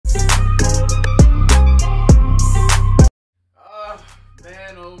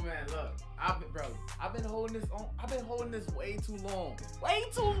holding this on. I've been holding this way too long. Way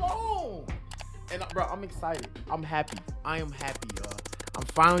too long. And bro, I'm excited. I'm happy. I am happy, y'all. I'm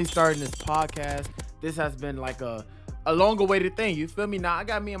finally starting this podcast. This has been like a long awaited thing. You feel me? Now I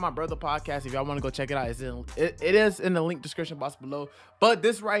got me and my brother podcast. If y'all want to go check it out, it is in the link description box below. But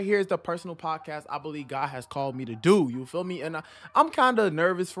this right here is the personal podcast I believe God has called me to do. You feel me? And I'm kind of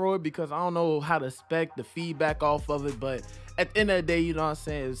nervous for it because I don't know how to expect the feedback off of it. But at the end of the day, you know what I'm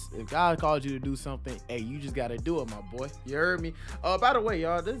saying? If God called you to do something, hey, you just got to do it, my boy. You heard me? By the way,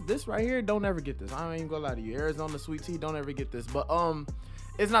 y'all, this right here, don't ever get this. I ain't even gonna lie to you. Arizona sweet tea, don't ever get this. But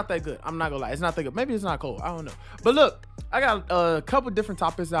it's not that good. I'm not gonna lie. It's not that good. Maybe it's not cold. I don't know. But look, I got a couple different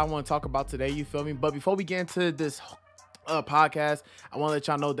topics that I want to talk about today. You feel me? But before we get into this podcast, I want to let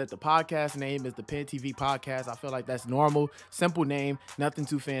y'all know that the podcast name is Dependtv Podcast. I feel like that's normal, simple name, nothing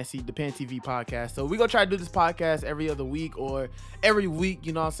too fancy. Dependtv Podcast. So we gonna try to do this podcast every other week or every week.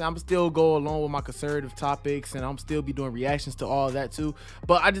 You know what I'm saying? I'm still go along with my conservative topics, and I'm still be doing reactions to all of that too.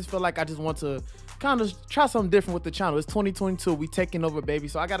 But I just feel like I just want to kind of try something different with the channel. It's 2022. We taking over, baby.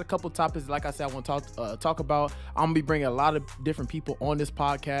 So I got a couple topics, like I said, I want to talk about. I'm gonna be bringing a lot of different people on this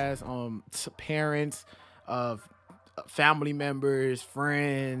podcast. Parents, family members,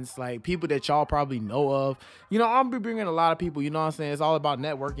 friends, like people that y'all probably know of. You know, I'm gonna be bringing a lot of people. You know what I'm saying? It's all about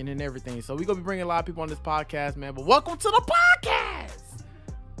networking and everything. So we gonna be bringing a lot of people on this podcast, man. But welcome to the podcast.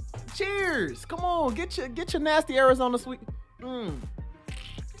 Cheers. Come on, get your nasty Arizona sweet. Come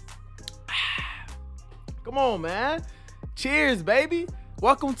on, man. Cheers, baby.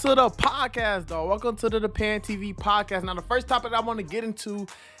 Welcome to the podcast, dog. Welcome to the Dependtv Podcast. Now, the first topic I want to get into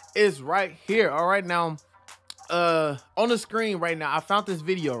is right here. All right, now, on the screen right now, I found this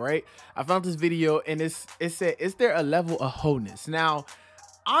video, right? I found this video, and it said, is there a level of wholeness? Now,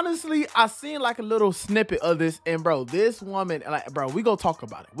 honestly, I seen like a little snippet of this, and bro, this woman, like, bro, we gonna talk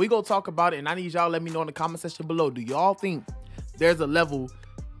about it. We gonna talk about it, and I need y'all to let me know in the comment section below. Do y'all think there's a level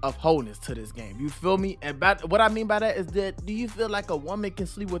of wholeness to this game? You feel me? And what I mean by that is that, do you feel like a woman can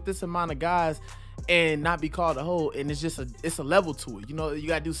sleep with this amount of guys and not be called a hoe? And it's just it's a level to it. You know, you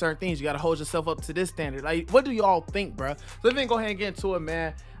gotta do certain things. You gotta hold yourself up to this standard. Like, what do y'all think, bro? So let me go ahead and get into it,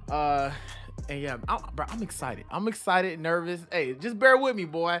 man. And yeah, I'm excited. I'm excited, nervous. Hey, just bear with me,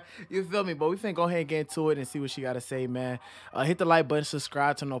 boy. You feel me? But we finna go ahead and get into it and see what she gotta say, man. Hit the like button,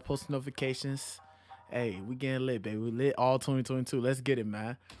 subscribe, turn on post notifications. Hey, we getting lit, baby. We lit all 2022. Let's get it,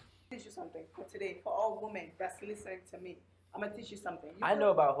 man. Teach you something for today, for all women that's listening to me. I'm gonna teach you something. I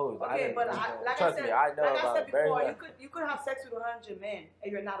know about hoes. Okay, but like I said before, you could have sex with 100 men and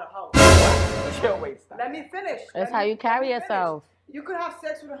you're not a hoe. Let me finish. That's how you carry yourself. You could have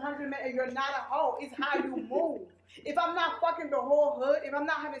sex with 100 men and you're not a hoe. It's how you move. If I'm not fucking the whole hood, if I'm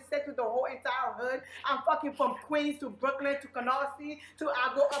not having sex with the whole entire hood, I'm fucking from Queens to Brooklyn to Canarsie to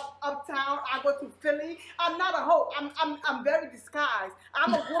I go uptown, I go to Philly. I'm not a hoe. I'm very disguised.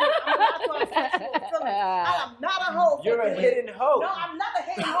 I'm a woman. I'm not to have sex with Philly. I am not a hoe. You're a hidden hoe. No, I'm not a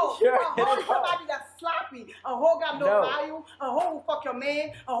hidden hoe. A hoe is somebody that's sloppy. A hoe got no value. A hoe will fuck your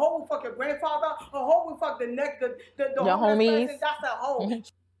man. A hoe will fuck your grandfather. A hoe will fuck the homies. Person. That's a hoe.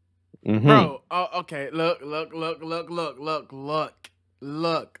 Bro, okay, look.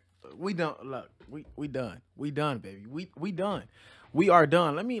 We done. We done, baby. We done. We are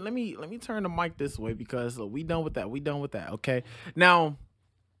done. Let me turn the mic this way because look, we done with that. We done with that. Okay. Now,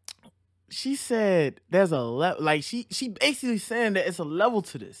 she said there's a level. Like she basically saying that it's a level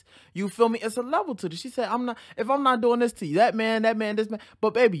to this. You feel me? It's a level to this. She said, if I'm not doing this to you, that man, this man.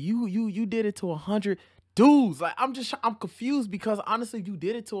 But baby, you did it to 100 dudes. Like, I'm confused because honestly, if you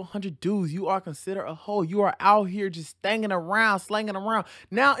did it to 100 dudes, you are considered a hoe. You are out here just slanging around.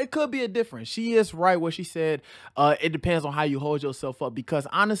 Now, it could be a difference. She is right where she said it depends on how you hold yourself up, because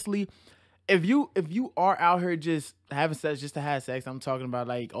honestly, if you are out here just having sex just to have sex, I'm talking about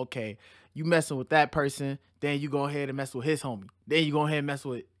like, okay, you messing with that person, then you go ahead and mess with his homie. Then you go ahead and mess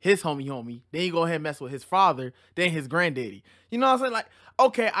with his homie. Then you go ahead and mess with his father, then his granddaddy. You know what I'm saying? Like,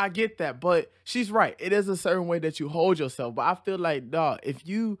 okay, I get that, but she's right. It is a certain way that you hold yourself. But I feel like, dog, if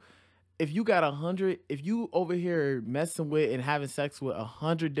you got 100, if you over here messing with and having sex with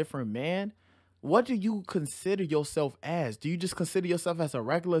 100 different men, what do you consider yourself as? Do you just consider yourself as a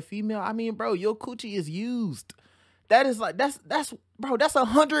regular female? I mean, bro, your coochie is used. That is like, that's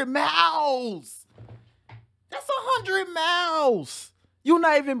 100 mouths. That's 100 mouths. You're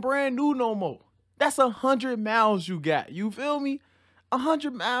not even brand new no more. That's 100 mouths you got. You feel me?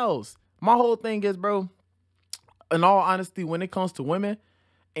 100 mouths. My whole thing is, bro, in all honesty, when it comes to women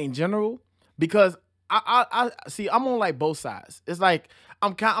in general, because I see, I'm on like both sides. It's like,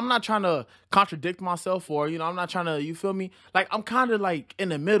 I'm not trying to contradict myself, or I'm not trying to, you feel me? Like, I'm kind of like in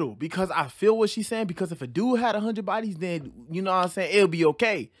the middle, because I feel what she's saying. Because if a dude had 100 bodies, then you know what I'm saying, it'll be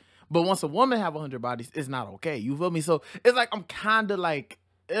okay. But once a woman have 100 bodies, it's not okay. You feel me? So it's like I'm kind of like,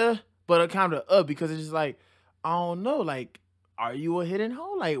 but I'm kind of because it's just like, I don't know, like, are you a hidden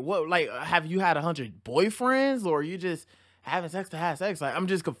hoe? Like, what? Like, have you had 100 boyfriends, or you just having sex to have sex? Like, I'm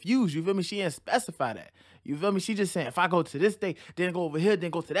just confused. You feel me? She didn't specify that. You feel me? She just saying, if I go to this state, then go over here,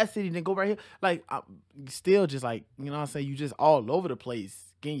 then go to that city, then go right here. Like, I'm still just like, you know what I'm saying? You just all over the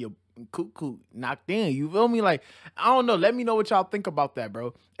place, getting your cuckoo knocked in. You feel me? Like, I don't know. Let me know what y'all think about that,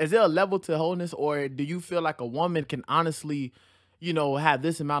 bro. Is there a level to wholeness, or do you feel like a woman can honestly, have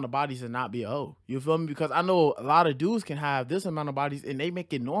this amount of bodies and not be a hoe? You feel me? Because I know a lot of dudes can have this amount of bodies and they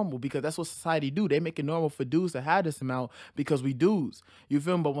make it normal, because that's what society do. They make it normal for dudes to have this amount because we dudes. You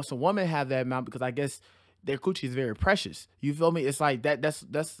feel me? But once a woman have that amount, because I guess their coochie is very precious. You feel me? It's like that's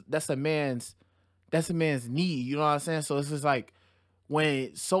a man's need. You know what I'm saying? So it's just like,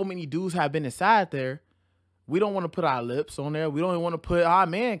 when so many dudes have been inside there, we don't want to put our lips on there. We don't even want to put our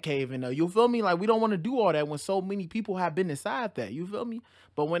man cave in there. You feel me? Like, we don't want to do all that when so many people have been inside that. You feel me?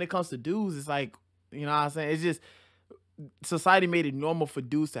 But when it comes to dudes, it's like, you know what I'm saying? It's just, society made it normal for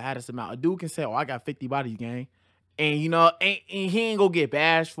dudes to have this amount. A dude can say, oh, I got 50 bodies, gang. And, and he ain't gonna get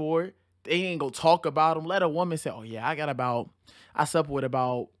bashed for it. They ain't gonna talk about him. Let a woman say, oh, yeah, I slept with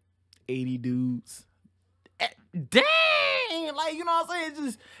about 80 dudes. Dang! Like, you know what I'm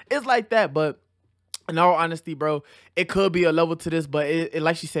saying? It's like that. But in all honesty, bro, it could be a level to this, but it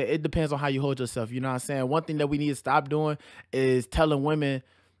like she said, it depends on how you hold yourself. You know what I'm saying? One thing that we need to stop doing is telling women,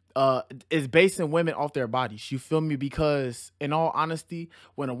 is basing women off their bodies. You feel me? Because in all honesty,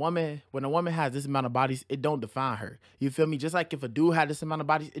 when a woman has this amount of bodies, it don't define her. You feel me? Just like if a dude had this amount of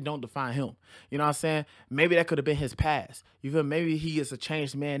bodies, it don't define him. You know what I'm saying? Maybe that could have been his past. You feel me? Maybe he is a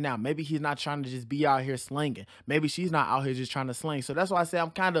changed man now. Maybe he's not trying to just be out here slinging. Maybe she's not out here just trying to sling. So that's why I say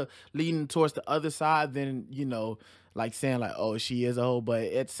I'm kind of leaning towards the other side than, like saying like, oh, she is a hoe. But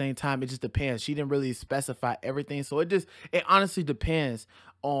at the same time, it just depends. She didn't really specify everything. So it honestly depends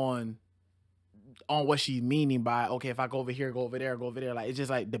on what she's meaning by, okay, if I go over here, go over there, go over there. Like, it's just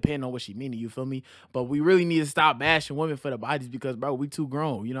like depending on what she meaning. You feel me? But we really need to stop bashing women for the bodies, because, bro, we too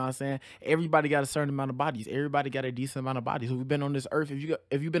grown. You know what I'm saying? Everybody got a certain amount of bodies. Everybody got a decent amount of bodies. We've been on this earth.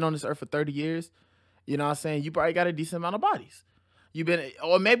 If you've been on this earth for 30 years, you know what I'm saying, you probably got a decent amount of bodies.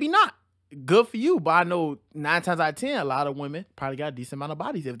 Or maybe not. Good for you. But I know 9 times out of 10, a lot of women probably got a decent amount of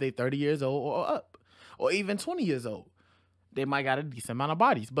bodies if they 30 years old or up, or even 20 years old. They might got a decent amount of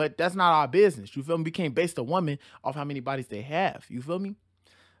bodies, but that's not our business. You feel me? We can't base a woman off how many bodies they have. You feel me?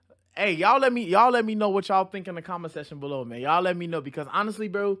 Hey, y'all let me know what y'all think in the comment section below, man. Y'all let me know, because honestly,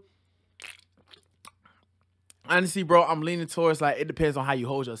 bro, I'm leaning towards, like, it depends on how you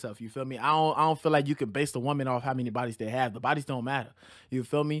hold yourself. You feel me? I don't feel like you can base the woman off how many bodies they have. The bodies don't matter. You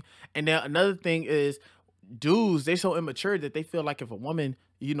feel me? And then another thing is, dudes, they so immature that they feel like if a woman,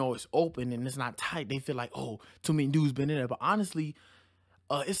 is open and it's not tight, they feel like, oh, too many dudes been in there. But honestly,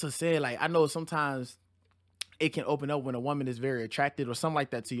 it's a saying, like, I know sometimes it can open up when a woman is very attracted or something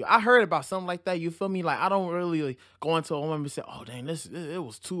like that to you. I heard about something like that. You feel me? Like, I don't really go into a woman and say, oh, dang, it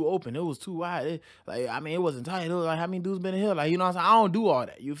was too open. It was too wide. It wasn't tight. It was like, how many dudes been in here? Like, you know what I'm saying? I don't do all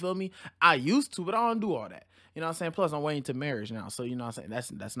that. You feel me? I used to, but I don't do all that. You know what I'm saying? Plus, I'm waiting to marriage now. So, you know what I'm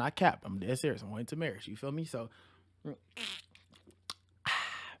saying? That's not cap. I'm dead serious. I'm waiting to marriage. You feel me? So,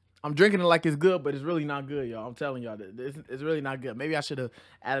 I'm drinking it like it's good, but it's really not good, y'all. I'm telling y'all, it's really not good. Maybe I should have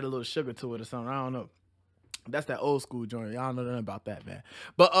added a little sugar to it or something. I don't know. That's that old school joint. Y'all know nothing about that, man.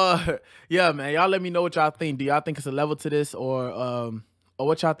 But, yeah, man, y'all let me know what y'all think. Do y'all think it's a level to this, or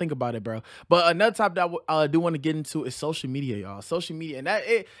what y'all think about it, bro? But another topic that I do want to get into is social media, y'all. Social media. And that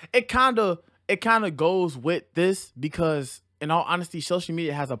it kind of goes with this, because in all honesty, social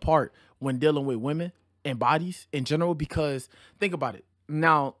media has a part when dealing with women and bodies in general, because think about it.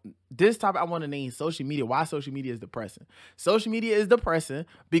 Now, this topic I want to name social media. Why social media is depressing. Social media is depressing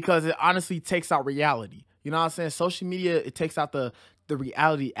because it honestly takes out reality. You know what I'm saying? Social media, it takes out the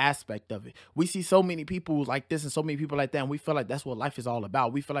reality aspect of it. We see so many people like this and so many people like that, and we feel like that's what life is all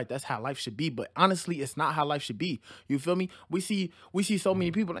about. We feel like that's how life should be, but honestly, it's not how life should be. You feel me? We see so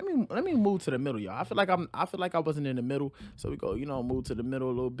many people. Let me move to the middle, y'all. I feel like I wasn't in the middle, so we go, move to the middle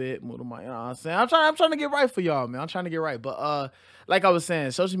a little bit, move to my, you know what I'm saying? I'm trying to get right for y'all, man. I'm trying to get right, but like I was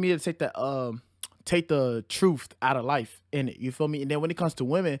saying, social media take the truth out of life in it. You feel me? And then when it comes to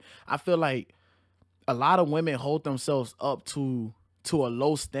women, I feel like a lot of women hold themselves up to to a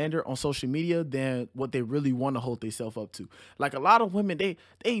low standard on social media than what they really want to hold themselves up to. Like a lot of women, they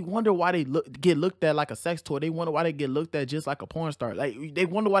wonder why they get looked at like a sex toy. They wonder why they get looked at just like a porn star. Like they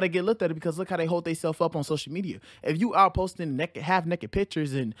wonder why they get looked at it because look how they hold themselves up on social media. If you out posting half naked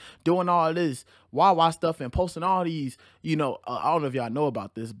pictures and doing all this Wawa stuff and posting all these, I don't know if y'all know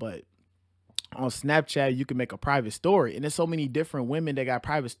about this, but on Snapchat you can make a private story, and there's so many different women that got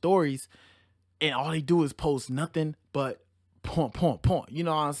private stories, and all they do is post nothing but point. You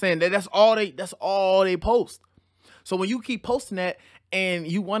know what I'm saying? That's all they post. So when you keep posting that and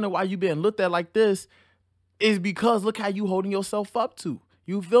you wonder why you being looked at like this, is because look how you holding yourself up to.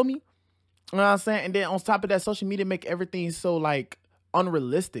 You feel me? You know what I'm saying? And then on top of that, social media make everything so like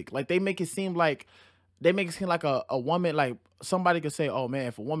unrealistic. Like they make it seem like a woman, like somebody could say, oh man,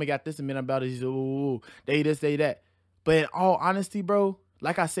 if a woman got this amount about it, they this, they that. But in all honesty, bro,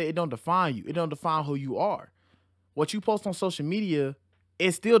 like I said, it don't define you. It don't define who you are. What you post on social media,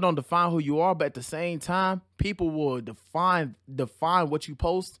 it still don't define who you are, but at the same time, people will define what you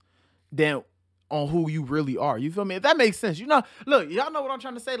post than on who you really are. You feel me? If that makes sense. Look, y'all know what I'm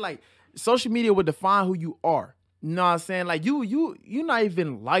trying to say. Like, social media would define who you are. You know what I'm saying? Like, you not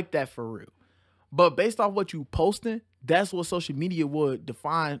even like that for real. But based off what you posting, that's what social media would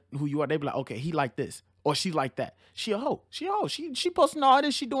define who you are. They be like, okay, he like this, or she like that. She a hoe. She posting all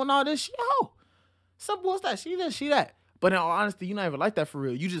this, she doing all this, she a hoe. Simple as that. She this, she that. But in all honesty, you not even like that for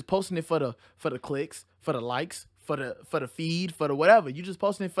real. You just posting it for the clicks, for the likes, for the feed, for the whatever. You just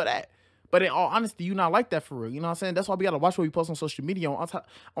posting it for that. But in all honesty, you not like that for real. You know what I'm saying? That's why we gotta watch what we post on social media.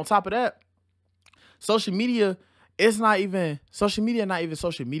 On top of that, social media not even social media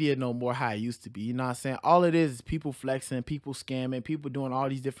no more how it used to be. You know what I'm saying? All it is people flexing, people scamming, people doing all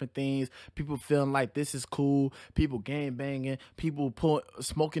these different things, people feeling like this is cool, people gang banging, people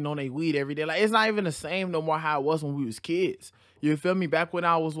smoking on their weed every day. Like, it's not even the same no more how it was when we was kids. You feel me? Back when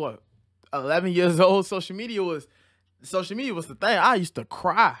I was 11 years old, social media was the thing. I used to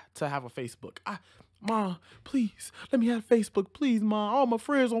cry to have a Facebook. Mom, please, let me have Facebook. Please, Mom. All my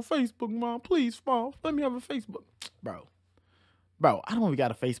friends on Facebook, Mom. Please, Mom, let me have a Facebook. Bro, I don't even got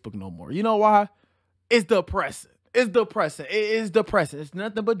a Facebook no more. You know why? It's depressing. It is depressing. It's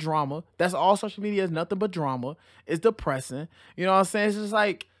nothing but drama. That's all social media is, nothing but drama. It's depressing. You know what I'm saying? It's just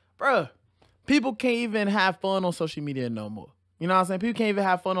like, bro, people can't even have fun on social media no more. You know what I'm saying? People can't even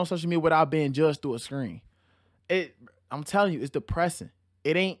have fun on social media without being judged through a screen. I'm telling you, it's depressing.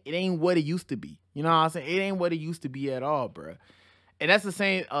 It ain't what it used to be. You know what I'm saying? It ain't what it used to be at all, bro. And that's the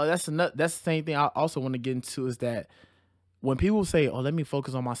same. That's the same thing I also want to get into, is that when people say, "Oh, let me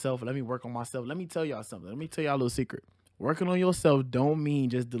focus on myself. Let me work on myself." Let me tell y'all something. Let me tell y'all a little secret. Working on yourself don't mean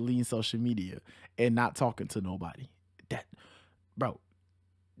just deleting social media and not talking to nobody.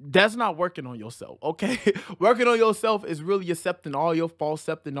 That's not working on yourself, okay? Working on yourself is really accepting all your faults,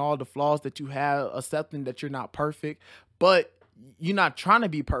 accepting all the flaws that you have, accepting that you're not perfect, but you're not trying to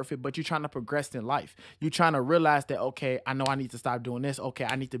be perfect, but you're trying to progress in life. You're trying to realize that, okay, I know I need to stop doing this. Okay,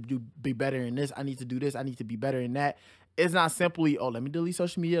 I need to be better in this. I need to do this. I need to be better in that. It's not simply, oh, let me delete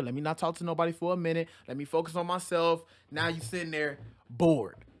social media. Let me not talk to nobody for a minute. Let me focus on myself. Now you're sitting there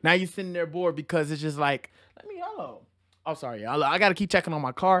bored. Because it's just like, I'm sorry, I got to keep checking on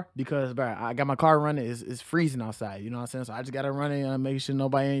my car because, bro, I got my car running. It's freezing outside. You know what I'm saying? So I just got to run it and make sure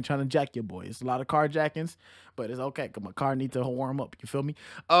nobody ain't trying to jack your boy. It's a lot of carjackings, but it's okay because my car needs to warm up. You feel me?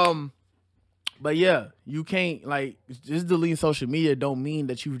 But yeah, you can't, like, just deleting social media don't mean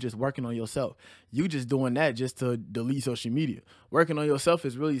that you just working on yourself. You just doing that just to delete social media. Working on yourself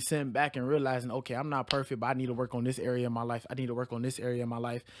is really sitting back and realizing, okay, I'm not perfect, but I need to work on this area of my life.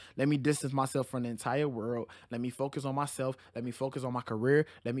 Let me distance myself from the entire world. Let me focus on myself. Let me focus on my career.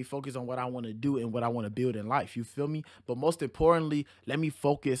 Let me focus on what I want to do and what I want to build in life. You feel me? But most importantly, let me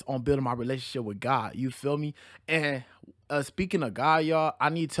focus on building my relationship with God. You feel me? And speaking of God, y'all,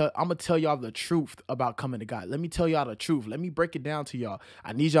 I'm gonna tell y'all the truth about coming to God. Let me tell y'all the truth. Let me break it down to y'all.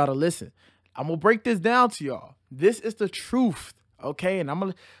 I need y'all to listen. I'm gonna break this down to y'all. This is the truth, okay? And I'm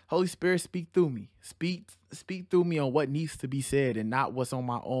gonna Holy Spirit speak through me. Speak through me on what needs to be said and not what's on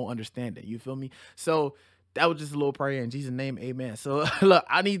my own understanding. You feel me? So that was just a little prayer in Jesus' name, amen. So look,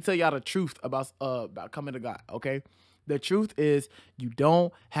 I need to tell y'all the truth about coming to God, okay? The truth is, you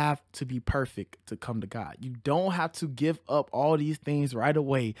don't have to be perfect to come to God. You don't have to give up all these things right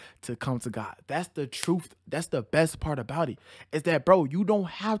away to come to God. That's the truth. That's the best part about it, is that, bro, you don't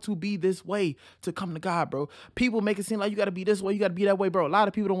have to be this way to come to God, bro. People make it seem like you got to be this way, you got to be that way, bro. A lot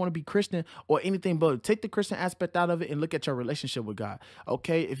of people don't want to be Christian or anything, but take the Christian aspect out of it and look at your relationship with God,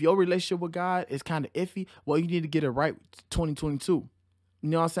 okay? If your relationship with God is kind of iffy, well, you need to get it right 2022. You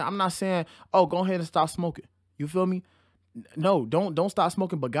know what I'm saying? I'm not saying, oh, go ahead and stop smoking. You feel me? No, don't stop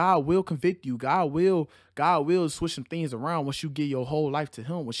smoking, but God will convict you. God will switch some things around once you give your whole life to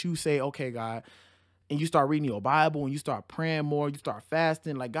him. Once you say, okay, God, and you start reading your Bible and you start praying more, you start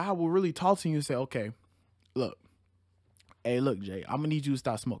fasting, like God will really talk to you and say, okay, look, hey, look, Jay, I'm gonna need you to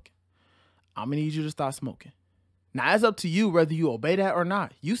stop smoking. I'm gonna need you to stop smoking. Now, it's up to you whether you obey that or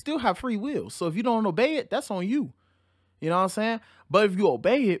not. You still have free will. So if you don't obey it, that's on you. You know what I'm saying? But if you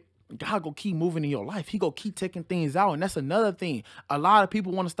obey it, God go keep moving in your life. He go keep taking things out. And that's another thing. A lot of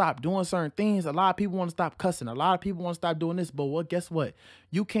people want to stop doing certain things. A lot of people want to stop cussing. A lot of people want to stop doing this. But guess what?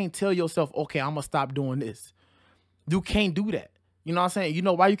 You can't tell yourself, okay, I'm going to stop doing this. You can't do that. You know what I'm saying? You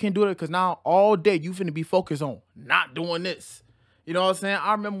know why you can't do it? Because now all day you finna be focused on not doing this. You know what I'm saying?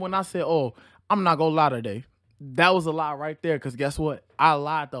 I remember when I said, oh, I'm not going to lie today. That was a lie right there. Because guess what? I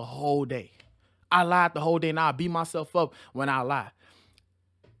lied the whole day. I lied the whole day. Now I beat myself up when I lie.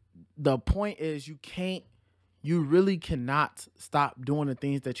 The point is you really cannot stop doing the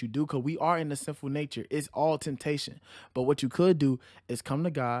things that you do because we are in the sinful nature. It's all temptation. But what you could do is come to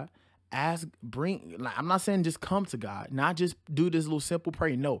God, I'm not saying just come to God, not just do this little simple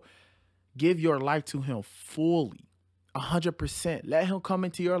prayer. No, give your life to him fully, 100%. Let him come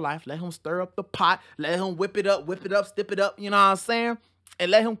into your life. Let him stir up the pot. Let him whip it up, step it up. You know what I'm saying?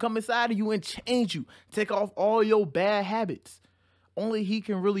 And let him come inside of you and change you. Take off all your bad habits. Only he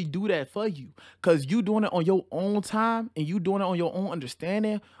can really do that for you because you doing it on your own time and you doing it on your own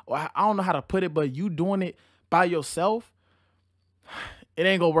understanding. Or I don't know how to put it, but you doing it by yourself, it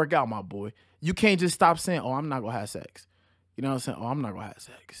ain't going to work out, my boy. You can't just stop saying, oh, I'm not going to have sex. You know what I'm saying? Oh, I'm not going to have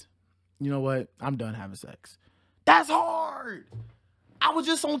sex. You know what? I'm done having sex. That's hard. I was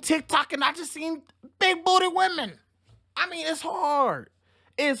just on TikTok and I just seen big booty women. I mean, it's hard.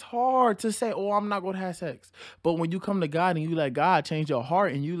 It's hard to say, oh, I'm not going to have sex. But when you come to God and you let God change your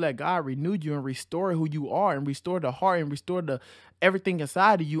heart and you let God renew you and restore who you are and restore the heart and restore everything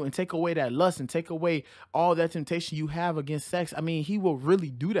inside of you and take away that lust and take away all that temptation you have against sex, I mean, he will really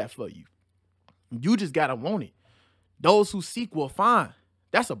do that for you. You just got to want it. Those who seek will find.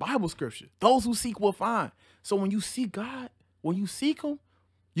 That's a Bible scripture. Those who seek will find. So when you seek God, when you seek him,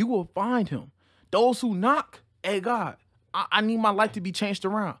 you will find him. Those who knock, hey, God, I need my life to be changed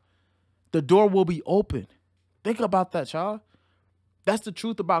around. The door will be open. Think about that, y'all. That's the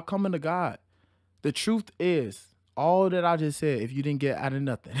truth about coming to God. The truth is, all that I just said, if you didn't get out of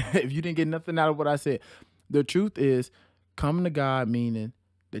nothing, if you didn't get nothing out of what I said, the truth is, coming to God meaning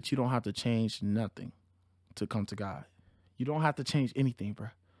that you don't have to change nothing to come to God. You don't have to change anything, bro.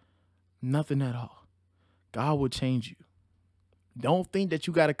 Nothing at all. God will change you. Don't think that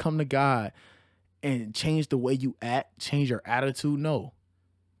you got to come to God and change the way you act, change your attitude. No.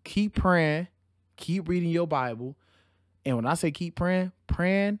 Keep praying. Keep reading your Bible. And when I say keep praying,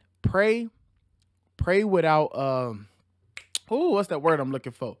 pray without, what's that word I'm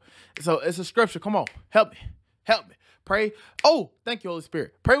looking for? So it's a scripture. Come on. Help me. Pray. Oh, thank you, Holy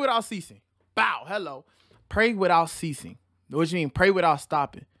Spirit. Pray without ceasing. Bow. Hello. Pray without ceasing. What do you mean? Pray without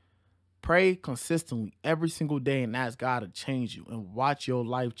stopping. Pray consistently every single day and ask God to change you and watch your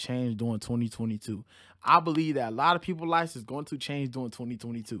life change during 2022. I believe that a lot of people's lives is going to change during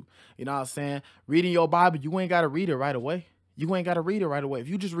 2022. You know what I'm saying? Reading your Bible, you ain't got to read it right away. If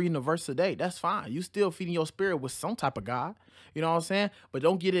you just reading a verse a day, that's fine. You still feeding your spirit with some type of God. You know what I'm saying? But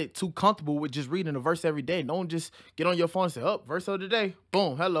don't get it too comfortable with just reading a verse every day. Don't just get on your phone and say, oh, verse of the day.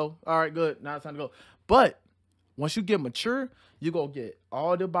 Boom. Hello. All right, good. Now it's time to go. But once you get mature, you go get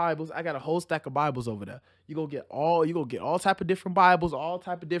all the Bibles. I got a whole stack of Bibles over there. You go get all type of different Bibles, all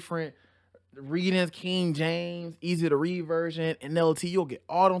type of different readings, King James, easy to read version, NLT. You'll get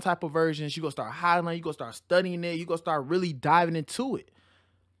all them type of versions. You go start highlighting, you go start studying it, you go start really diving into it.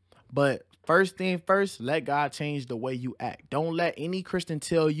 But first thing first, let God change the way you act. Don't let any Christian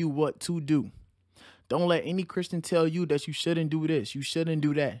tell you what to do. Don't let any Christian tell you that you shouldn't do this, you shouldn't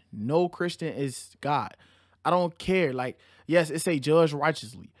do that. No Christian is God. I don't care. Like, yes, it say judge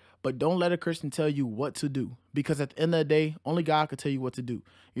righteously, but don't let a Christian tell you what to do, because at the end of the day, only God can tell you what to do.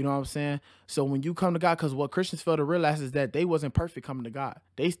 You know what I'm saying? So when you come to God, because what Christians fail to realize is that they wasn't perfect coming to God.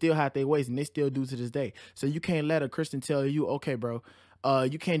 They still had their ways and they still do to this day. So you can't let a Christian tell you, okay, bro,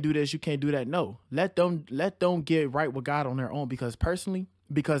 you can't do this, you can't do that. No, let them get right with God on their own,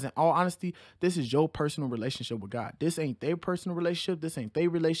 because in all honesty, this is your personal relationship with God. This ain't their personal relationship. This ain't their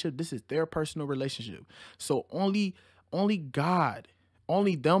relationship. This is their personal relationship. So only God,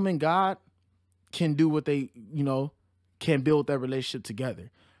 only them and God can do what they, can build that relationship together.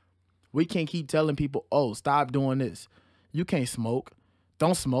 We can't keep telling people, oh, stop doing this. You can't smoke.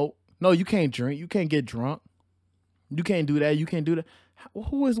 Don't smoke. No, you can't drink. You can't get drunk. You can't do that. You can't do that.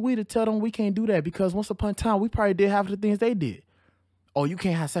 Who is we to tell them we can't do that? Because once upon a time, we probably did half of the things they did. Oh, you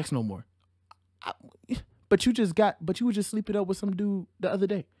can't have sex no more. But you were just sleeping up with some dude the other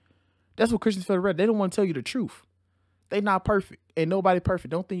day. That's what Christians feel red. They don't want to tell you the truth. They not perfect. Ain't nobody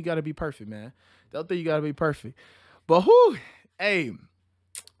perfect. Don't think you got to be perfect, man. Don't think you got to be perfect. But hey,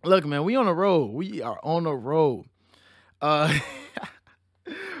 look, man, we on the road. We are on the road.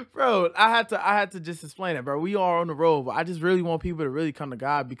 Bro, I had to just explain it, bro. We are on the road, but I just really want people to really come to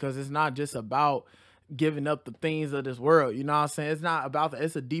God, because it's not just about giving up the things of this world. You know what I'm saying? It's not about that.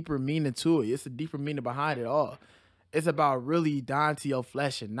 It's a deeper meaning to it. It's a deeper meaning behind it all. It's about really dying to your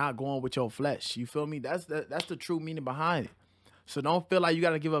flesh and not going with your flesh. You feel me? That's the true meaning behind it. So don't feel like you got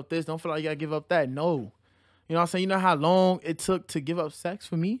to give up this. Don't feel like you got to give up that. No. You know what I'm saying? You know how long it took to give up sex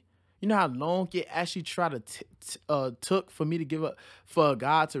for me? You know how long it actually took for me to give up, for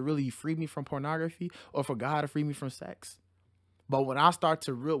God to really free me from pornography, or for God to free me from sex? But when my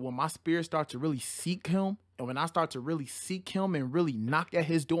spirit starts to really seek him, and when I start to really seek him and really knock at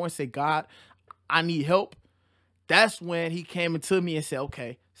his door and say, God, I need help, that's when he came into me and said,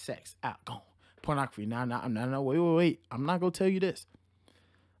 okay, sex, out, gone. Pornography, no, wait. I'm not going to tell you this.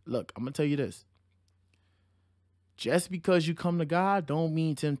 Look, I'm going to tell you this. Just because you come to God don't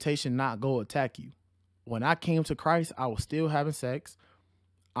mean temptation not go attack you. When I came to Christ, I was still having sex.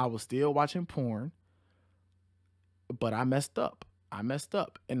 I was still watching porn. But I messed up.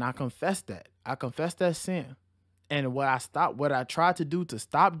 And I confessed that. I confessed that sin. And what I tried to do to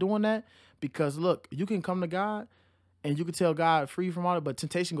stop doing that, because look, you can come to God and you can tell God free from all it, but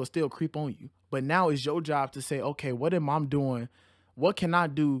temptation will still creep on you. But now it's your job to say, okay, what am I doing? What can I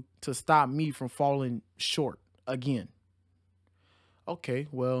do to stop me from falling short again? Okay,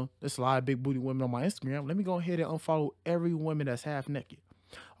 well, there's a lot of big booty women on my Instagram. Let me go ahead and unfollow every woman that's half naked.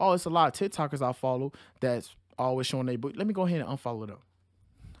 Oh, it's a lot of TikTokers I follow that's always showing their booty. Let me go ahead and unfollow them.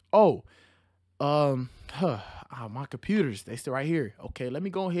 Oh, my computers, they still right here. Okay, let me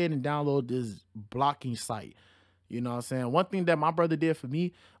go ahead and download this blocking site. You know what I'm saying? One thing that my brother did for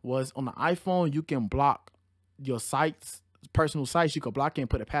me was, on the iPhone, you can block your sites, personal sites. You can block it and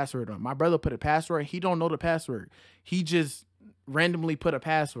put a password on. My brother put a password. He don't know the password. He just randomly put a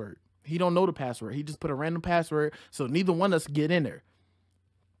password. He don't know the password. He just put a random password, so neither one of us get in there.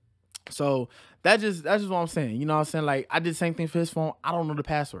 So that's just what I'm saying. You know what I'm saying? Like, I did the same thing for his phone. I don't know the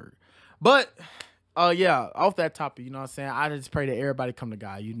password. But yeah, off that topic, you know what I'm saying? I just pray that everybody come to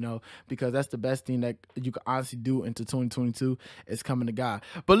God, you know, because that's the best thing that you can honestly do into 2022 is coming to God.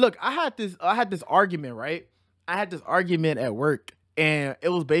 But look, I had this argument, right? I had this argument at work, and it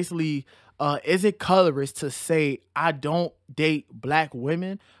was basically, is it colorist to say I don't date black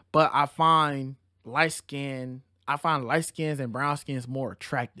women, but I find light skins and brown skins more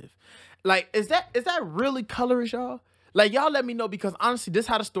attractive? Like, is that really colorist, y'all? Like, y'all let me know, because honestly, this is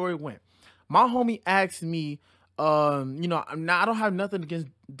how the story went. My homie asked me, you know, I don't have nothing against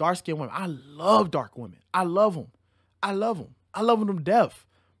dark-skinned women. I love dark women. I love them. I love them to death.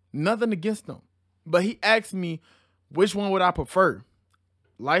 Nothing against them. But he asked me, which one would I prefer?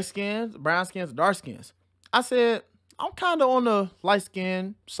 Light skins, brown skins, dark skins? I said, I'm kind of on the light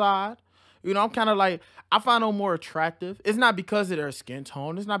skin side. You know, I'm kind of like, I find them more attractive. It's not because of their skin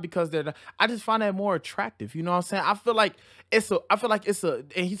tone. It's not because I just find that more attractive. You know what I'm saying? I feel like it's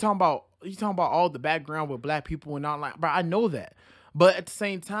and he's talking about all the background with black people and all, like, bro, I know that. But at the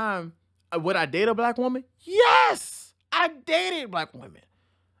same time, would I date a black woman? Yes, I dated black women.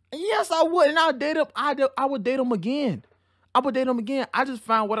 Yes, I would. And I would date them again. I would date them again. I just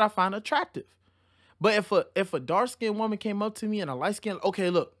find what I find attractive. But if a dark-skinned woman came up to me and a light-skinned, okay,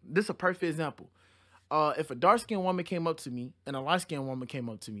 look, this is a perfect example. If a dark-skinned woman came up to me and a light-skinned woman came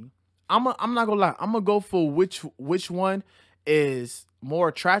up to me, I'm not gonna lie, I'm gonna go for which one is more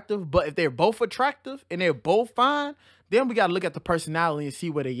attractive. But if they're both attractive and they're both fine, then we gotta look at the personality and see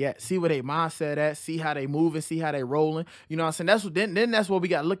where they at, see where they mindset at, see how they moving, see how they rolling. You know what I'm saying? That's what we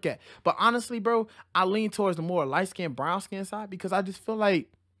gotta look at. But honestly, bro, I lean towards the more light-skinned, brown-skinned side, because I just feel like,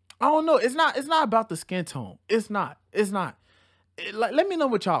 I don't know. It's not about the skin tone. It's not. Let me know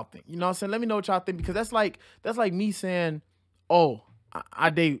what y'all think. You know what I'm saying? Let me know what y'all think, because that's like me saying, oh,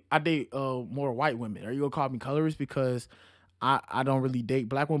 I date more white women. Are you gonna call me colorist because I don't really date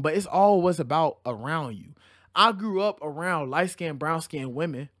black women? But it's all what's about around you. I grew up around light-skinned, brown-skinned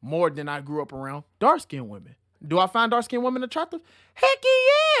women more than I grew up around dark-skinned women. Do I find dark-skinned women attractive? Heck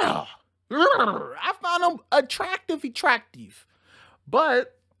yeah! I find them attractive.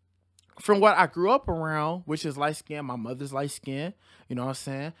 But from what I grew up around, which is light skin, my mother's light skin, you know what I'm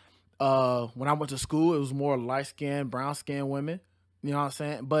saying? When I went to school, it was more light skin, brown skin women, you know what I'm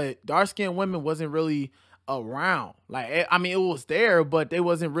saying? But dark skin women wasn't really, around. Like, I mean, it was there, but they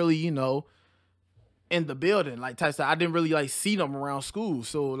wasn't really, you know, in the building. Like, type stuff. I didn't really like see them around school.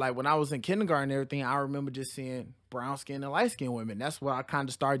 So like when I was in kindergarten and everything, I remember just seeing brown skin and light skinned women. That's where I kind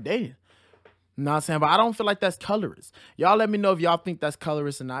of started dating. You know what I'm saying? But I don't feel like that's colorist. Y'all let me know if y'all think that's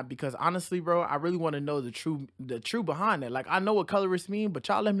colorist or not, because honestly, bro, I really want to know the true behind it. Like, I know what colorist mean, but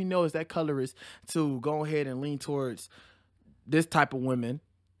y'all let me know, is that colorist to go ahead and lean towards this type of women,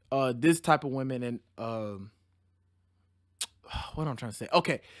 and what I'm trying to say.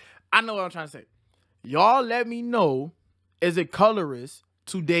 Okay, I know what I'm trying to say. Y'all let me know, is it colorist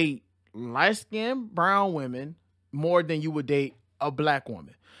to date light-skinned brown women more than you would date a black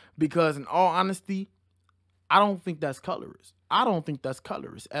woman? Because in all honesty, I don't think that's colorist. I don't think that's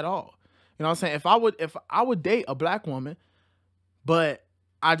colorist at all. You know what I'm saying? If I would date a black woman, but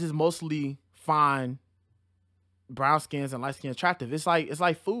I just mostly find brown skins and light skins attractive. It's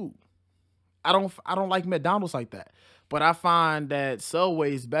like food. I don't like McDonald's like that. But I find that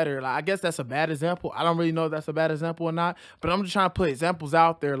Subway is better. Like, I guess that's a bad example. I don't really know if that's a bad example or not. But I'm just trying to put examples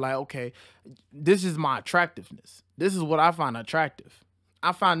out there. Like, okay, this is my attractiveness. This is what I find attractive.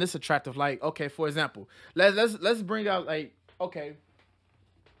 I find this attractive. Like, okay, for example, let's bring out, like, okay,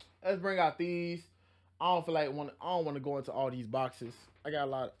 let's bring out these. I don't want to go into all these boxes. I got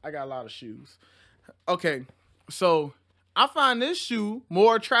a lot of shoes. Okay, so I find this shoe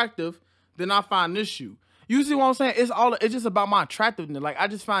more attractive than I find this shoe. You see what I'm saying? It's just about my attractiveness. Like, I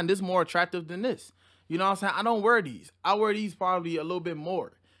just find this more attractive than this. You know what I'm saying? I don't wear these. I wear these probably a little bit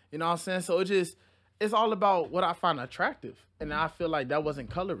more. You know what I'm saying? So it's all about what I find attractive. And I feel like that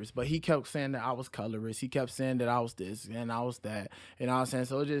wasn't colorist, but he kept saying that I was colorist. He kept saying that I was this and I was that. You know what I'm saying?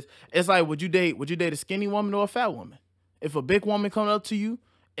 So it's like, would you date a skinny woman or a fat woman? If a big woman comes up to you,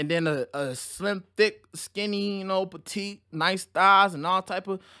 and then a slim, thick, skinny, you know, petite, nice thighs and all type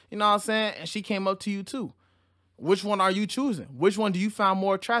of, you know what I'm saying? And she came up to you too. Which one are you choosing? Which one do you find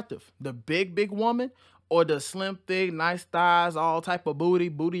more attractive? The big woman, or the slim, thick, nice thighs, all type of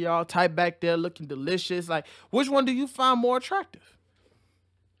booty all tight back there, looking delicious? Like, which one do you find more attractive?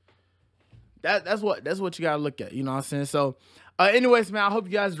 That's what you gotta look at. You know what I'm saying? So, anyways, man, I hope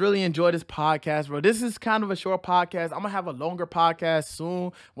you guys really enjoy this podcast, bro. This is kind of a short podcast. I'm gonna have a longer podcast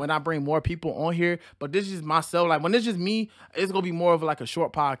soon when I bring more people on here. But this is myself. Like, when it's just me, it's gonna be more of like a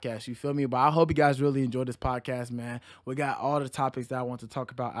short podcast. You feel me? But I hope you guys really enjoy this podcast, man. We got all the topics that I want to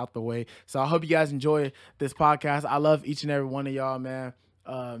talk about out the way. So I hope you guys enjoy this podcast. I love each and every one of y'all, man.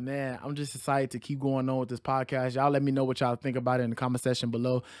 Man, I'm just excited to keep going on with this podcast. Y'all let me know what y'all think about it in the comment section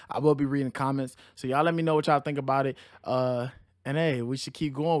below. I will be reading comments, so y'all let me know what y'all think about it. And hey, we should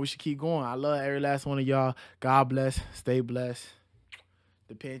keep going. I love every last one of y'all. God bless. Stay blessed.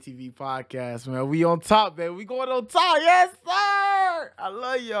 Dependtv podcast, man. We on top, man. We going on top. Yes, sir. I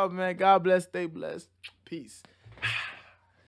love y'all, man. God bless. Stay blessed. Peace.